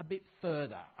 come a bit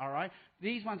further, all right?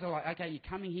 These ones are like, okay, you're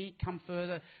coming here, come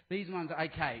further. These ones are,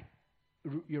 okay,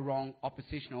 you're wrong,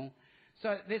 oppositional.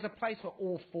 So there's a place for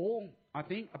all four, I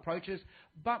think, approaches.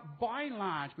 But by and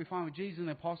large, we find with Jesus and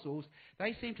the apostles,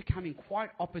 they seem to come in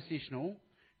quite oppositional,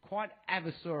 quite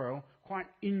adversarial, quite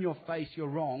in your face, you're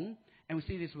wrong. and we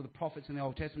see this with the prophets in the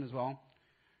Old Testament as well,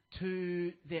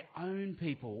 to their own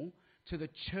people, to the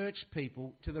church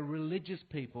people, to the religious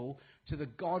people, to the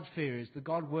God-fearers, the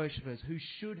God-worshippers, who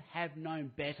should have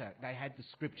known better. They had the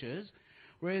Scriptures.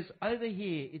 Whereas over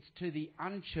here, it's to the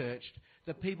unchurched,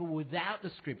 the people without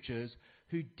the Scriptures,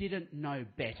 who didn't know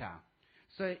better.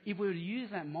 So if we were to use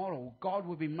that model, God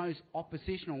would be most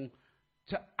oppositional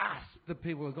to us, the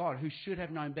people of God, who should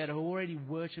have known better, who are already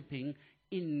worshipping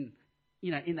in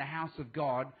the house of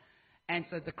God. And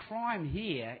so the crime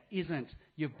here isn't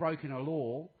you've broken a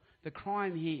law. The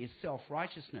crime here is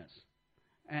self-righteousness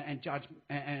and judgment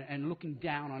and looking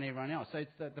down on everyone else. So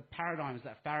it's the paradigm is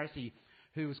that Pharisee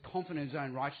who was confident in his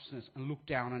own righteousness and looked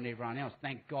down on everyone else.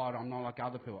 Thank God I'm not like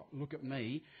other people. Look at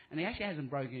me. And he actually hasn't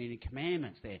broken any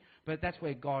commandments there. But that's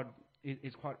where God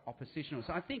is quite oppositional.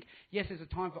 So I think, yes, there's a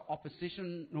time for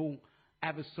oppositional,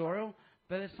 adversarial,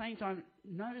 but at the same time,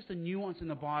 notice the nuance in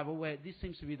the Bible where this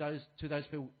seems to be those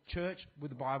people, church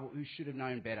with the Bible, who should have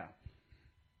known better.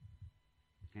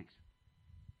 Thanks.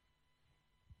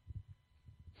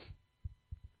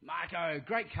 Marco,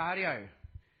 great cardio.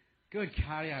 Good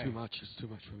cardio. Too much. It's too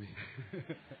much for me.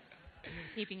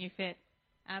 Keeping you fit.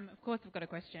 Of course, I've got a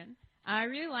question. I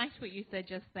really liked what you said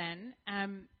just then,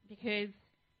 because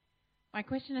my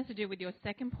question has to do with your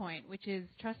second point, which is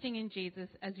trusting in Jesus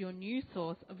as your new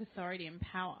source of authority and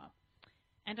power.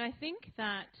 And I think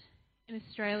that in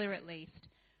Australia, at least,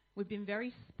 we've been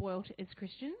very spoilt as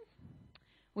Christians.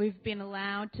 We've been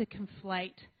allowed to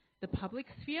conflate the public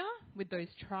sphere with those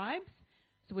tribes.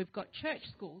 So we've got church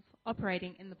schools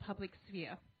operating in the public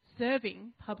sphere,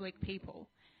 serving public people.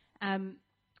 And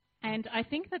I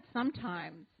think that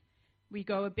sometimes we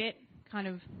go a bit kind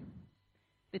of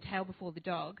the tail before the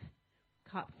dog,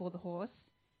 cart before the horse,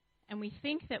 and we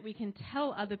think that we can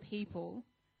tell other people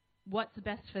what's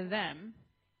best for them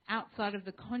outside of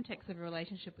the context of a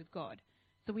relationship with God.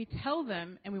 So we tell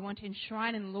them and we want to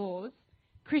enshrine in laws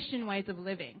Christian ways of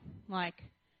living, like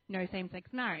no same-sex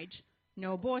marriage,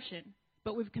 no abortion,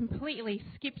 but we've completely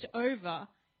skipped over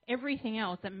everything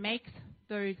else that makes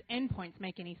those endpoints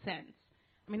make any sense.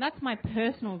 I mean, that's my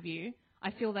personal view. I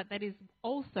feel that that is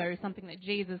also something that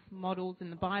Jesus models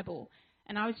in the Bible.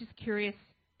 And I was just curious,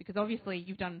 because obviously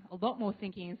you've done a lot more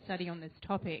thinking and study on this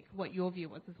topic, what your view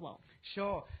was as well.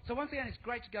 Sure. So once again, it's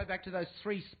great to go back to those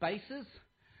three spaces.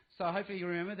 So hopefully you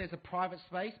remember there's a private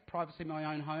space, privacy in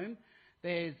my own home.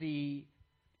 There's the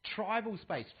tribal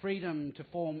space, freedom to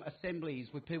form assemblies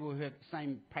with people who have the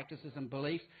same practices and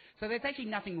beliefs. So there's actually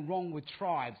nothing wrong with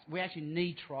tribes. We actually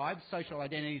need tribes. Social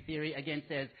identity theory, again,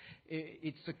 says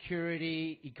it's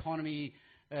security, economy,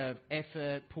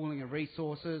 effort, pooling of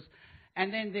resources.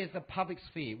 And then there's the public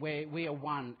sphere where we are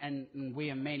one and we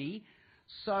are many.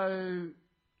 So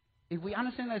if we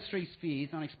understand those three spheres,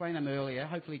 and I explained them earlier,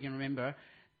 hopefully you can remember,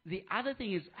 the other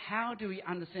thing is, how do we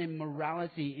understand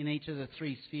morality in each of the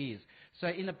three spheres? So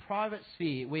in the private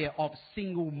sphere, we are of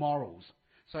single morals.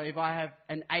 So if I have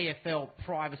an AFL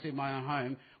privacy in my own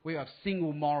home, we have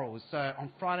single morals. So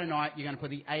on Friday night, you're going to put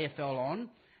the AFL on,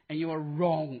 and you are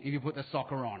wrong if you put the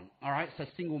soccer on. All right, so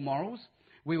single morals.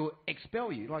 We will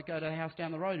expel you, like go to the house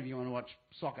down the road if you want to watch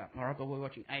soccer. All right, but we're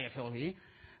watching AFL here.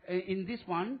 In this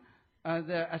one,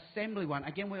 the assembly one,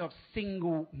 again, we have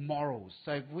single morals.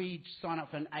 So if we sign up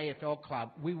for an AFL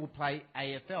club, we will play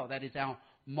AFL. That is our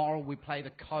moral. We play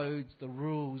the codes, the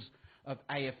rules of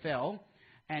AFL.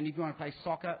 And if you want to play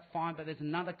soccer, fine, but there's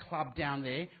another club down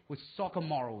there with soccer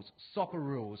morals, soccer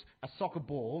rules, a soccer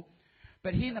ball.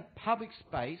 But here in the public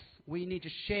space, we need to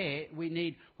share, we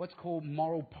need what's called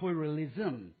moral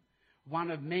pluralism, one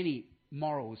of many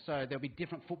morals. So there'll be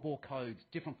different football codes,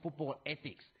 different football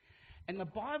ethics. And the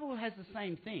Bible has the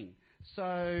same thing.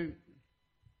 So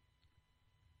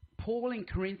Paul in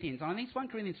Corinthians, I think it's 1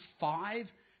 Corinthians 5,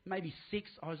 maybe 6,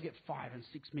 I always get 5 and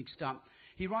 6 mixed up.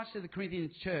 He writes to the Corinthian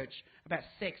church about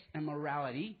sex and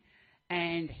morality,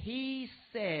 and he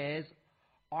says,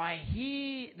 I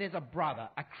hear there's a brother,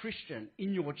 a Christian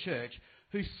in your church,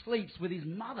 who sleeps with his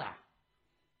mother.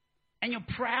 And you're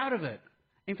proud of it.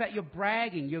 In fact, you're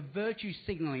bragging, you're virtue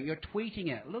signaling, you're tweeting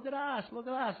it. Look at us, look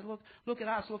at us, look at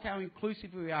us, look how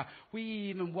inclusive we are. We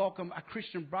even welcome a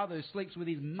Christian brother who sleeps with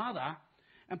his mother.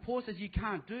 And Paul says you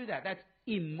can't do that. That's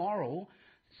immoral.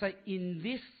 So in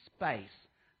this space,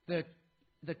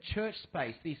 the church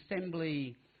space, the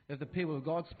assembly of the people of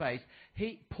God space,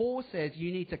 Paul says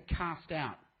you need to cast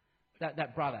out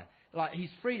that brother. Like, he's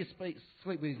free to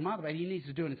sleep with his mother, but he needs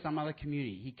to do it in some other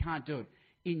community. He can't do it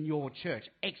in your church.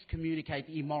 Excommunicate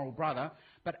the immoral brother,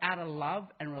 but out of love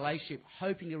and relationship,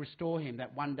 hoping to restore him,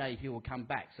 that one day he will come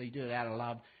back. So you do it out of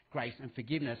love, grace and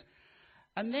forgiveness.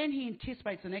 And then he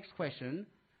anticipates the next question.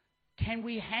 can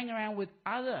we hang around with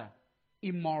other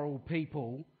immoral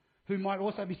people who might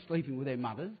also be sleeping with their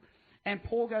mothers? And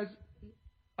Paul goes,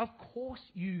 of course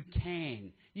you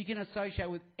can. You can associate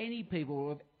with any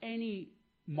people of any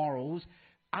morals,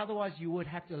 otherwise you would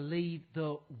have to leave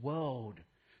the world.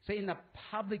 So in the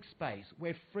public space,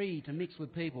 we're free to mix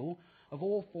with people of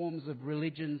all forms of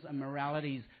religions and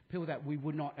moralities, people that we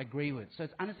would not agree with. So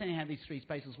it's understanding how these three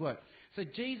spaces work. So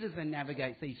Jesus then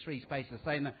navigates these three spaces.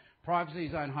 So in the privacy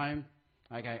of his own home,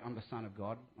 okay, I'm the Son of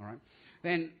God, all right.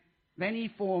 Then he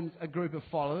forms a group of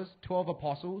followers, 12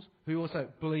 apostles, who also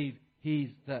believe he's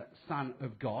the Son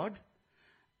of God.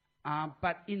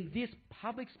 But in this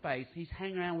public space, he's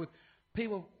hanging around with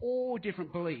people of all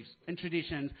different beliefs and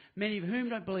traditions, many of whom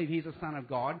don't believe he's the Son of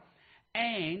God.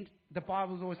 And the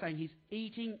Bible is always saying he's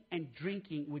eating and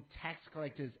drinking with tax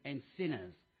collectors and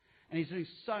sinners. And he's doing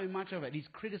so much of it. He's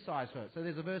criticised for it. So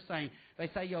there's a verse saying, they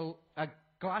say you're a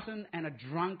glutton and a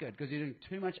drunkard because you're doing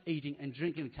too much eating and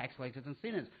drinking with tax collectors and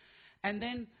sinners. And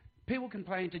then people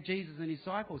complain to Jesus and his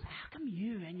disciples, how come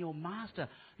you and your master,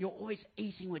 you're always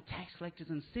eating with tax collectors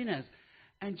and sinners?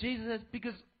 And Jesus says,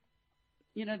 because,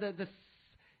 you know,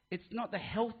 it's not the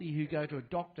healthy who go to a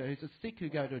doctor, it's the sick who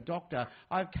go to a doctor.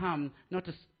 I've come not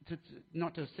to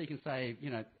seek and save, you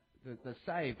know, the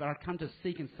saved, but I've come to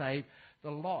seek and save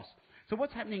the lost. So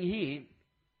what's happening here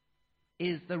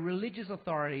is the religious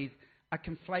authorities are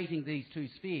conflating these two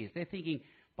spheres. They're thinking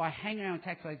by hanging around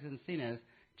tax collectors and sinners,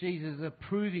 Jesus is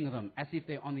approving of them as if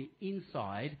they're on the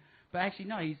inside. But actually,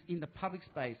 no, he's in the public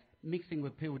space mixing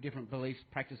with people with different beliefs,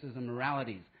 practices and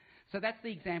moralities. So that's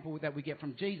the example that we get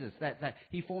from Jesus, that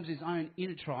he forms his own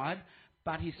inner tribe,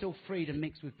 but he's still free to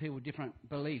mix with people with different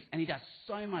beliefs. And he does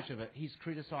so much of it, he's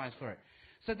criticised for it.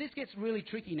 So this gets really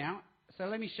tricky now. So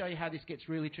let me show you how this gets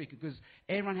really tricky, because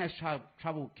everyone has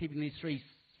trouble keeping these three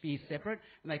spheres separate,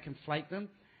 and they conflate them.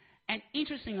 And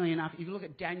interestingly enough, if you look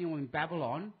at Daniel in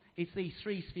Babylon, it's these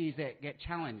three spheres that get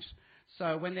challenged.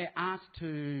 So when they're asked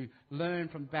to learn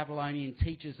from Babylonian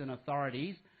teachers and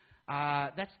authorities,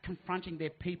 that's confronting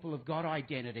their people of God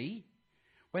identity.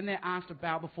 When they're asked to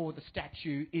bow before the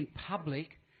statue in public,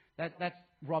 that's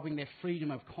robbing their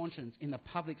freedom of conscience in the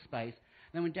public space.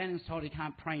 Then when Daniel's told he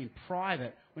can't pray in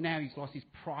private, well, now he's lost his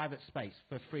private space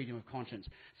for freedom of conscience.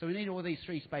 So we need all these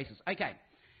three spaces. Okay,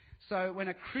 so when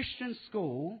a Christian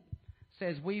school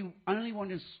says we only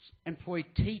want to employ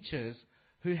teachers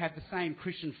who have the same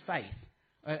Christian faith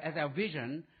as our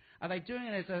vision, are they doing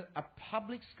it as a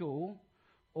public school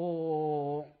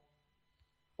or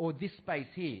this space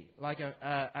here, like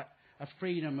a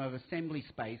freedom of assembly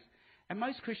space? And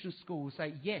most Christian schools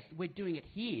say, yes, we're doing it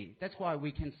here. That's why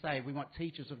we can say we want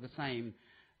teachers of the same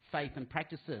faith and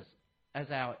practices as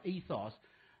our ethos.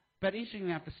 But interestingly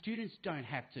enough, the students don't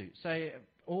have to. So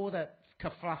all that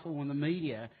kerfuffle in the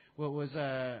media was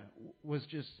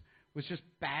just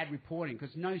bad reporting,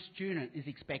 because no student is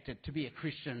expected to be a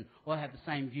Christian or have the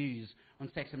same views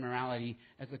on sex and morality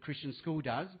as the Christian school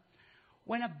does.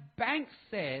 When a bank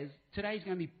says today's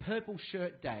going to be Purple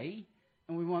Shirt Day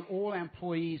and we want all our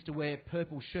employees to wear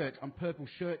purple shirts on Purple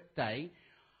Shirt Day,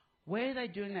 where are they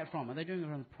doing that from? Are they doing it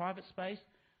from the private space,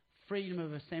 freedom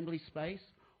of assembly space,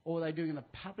 or are they doing it in the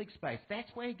public space? That's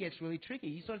where it gets really tricky.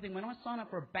 You sort of think, when I sign up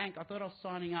for a bank, I thought I was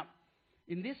signing up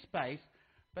in this space,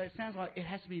 but it sounds like it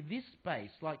has to be this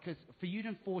space. Like, because for you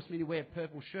to force me to wear a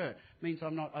purple shirt means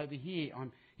I'm not over here,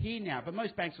 I'm here now. But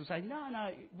most banks will say, no,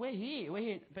 we're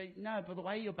here. But no, but the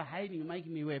way you're behaving and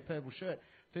making me wear a purple shirt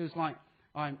feels like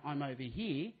I'm over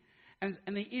here. And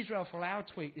the Israel Folau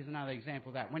tweet is another example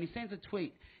of that. When he sends a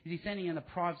tweet, is he sending in the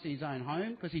privacy of his own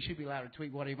home, because he should be allowed to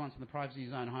tweet what he wants in the privacy of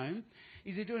his own home?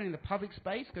 Is he doing it in the public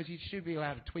space, because he should be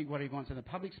allowed to tweet what he wants in the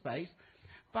public space?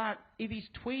 But if he's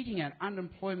tweeting at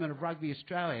Underemployment of Rugby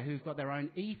Australia, who've got their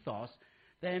own ethos,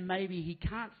 then maybe he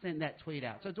can't send that tweet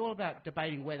out. So it's all about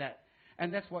debating where that...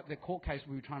 And that's what the court case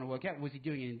we were trying to work out. Was he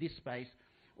doing it in this space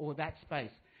or that space?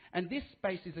 And this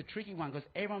space is a tricky one, because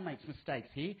everyone makes mistakes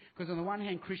here. Because on the one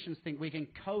hand, Christians think we can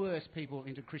coerce people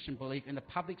into Christian belief in the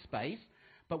public space,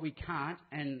 but we can't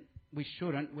and we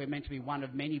shouldn't. We're meant to be one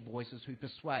of many voices who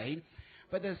persuade.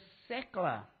 But the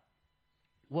secular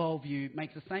worldview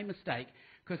makes the same mistake,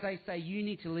 because they say you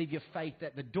need to leave your faith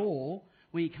at the door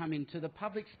when you come into the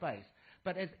public space.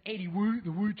 But as Eddie Wu,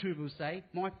 the Wu tuber, will say,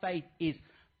 my faith is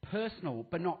personal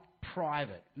but not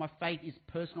private. My faith is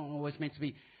personal and always meant to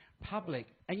be public.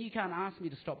 And you can't ask me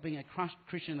to stop being a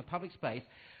Christian in the public space,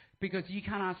 because you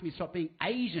can't ask me to stop being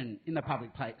Asian in the public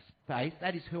space.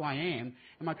 That is who I am,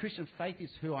 and my Christian faith is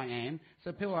who I am.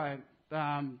 So people like,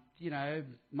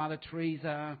 Mother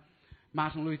Teresa,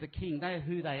 Martin Luther King, they are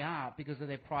who they are because of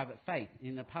their private faith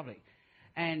in the public.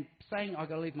 And saying I've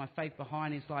got to leave my faith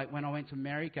behind is like when I went to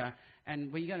America,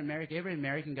 and when you go to America, every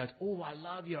American goes, oh, I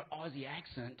love your Aussie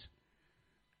accent.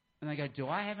 And they go, do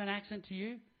I have an accent to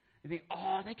you? They think,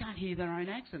 oh, they can't hear their own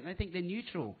accent. They think they're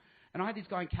neutral. And I had this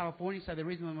guy in California say the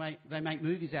reason they make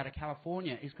movies out of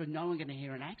California is because no one's going to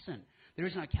hear an accent. There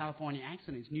is no California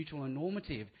accent. It's neutral and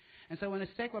normative. And so when a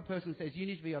secular person says you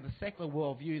need to be of a secular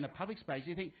worldview in the public space,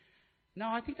 you think, no,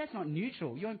 I think that's not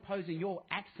neutral. You're imposing your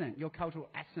accent, your cultural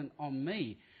accent on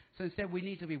me. So instead we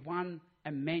need to be one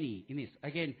and many in this.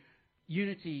 Again,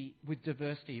 unity with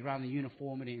diversity rather than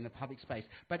uniformity in the public space.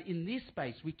 But in this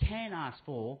space we can ask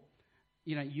for,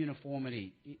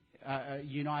 uniformity,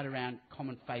 unite around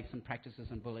common faiths and practices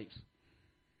and beliefs.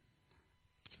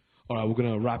 All right, we're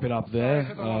going to wrap it up there.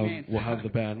 Sorry for the long answer. We'll have the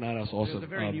band. No, that's awesome. It was a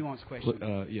very nuanced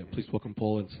question. Please welcome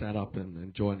Paul and stand up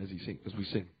and join as we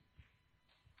sing.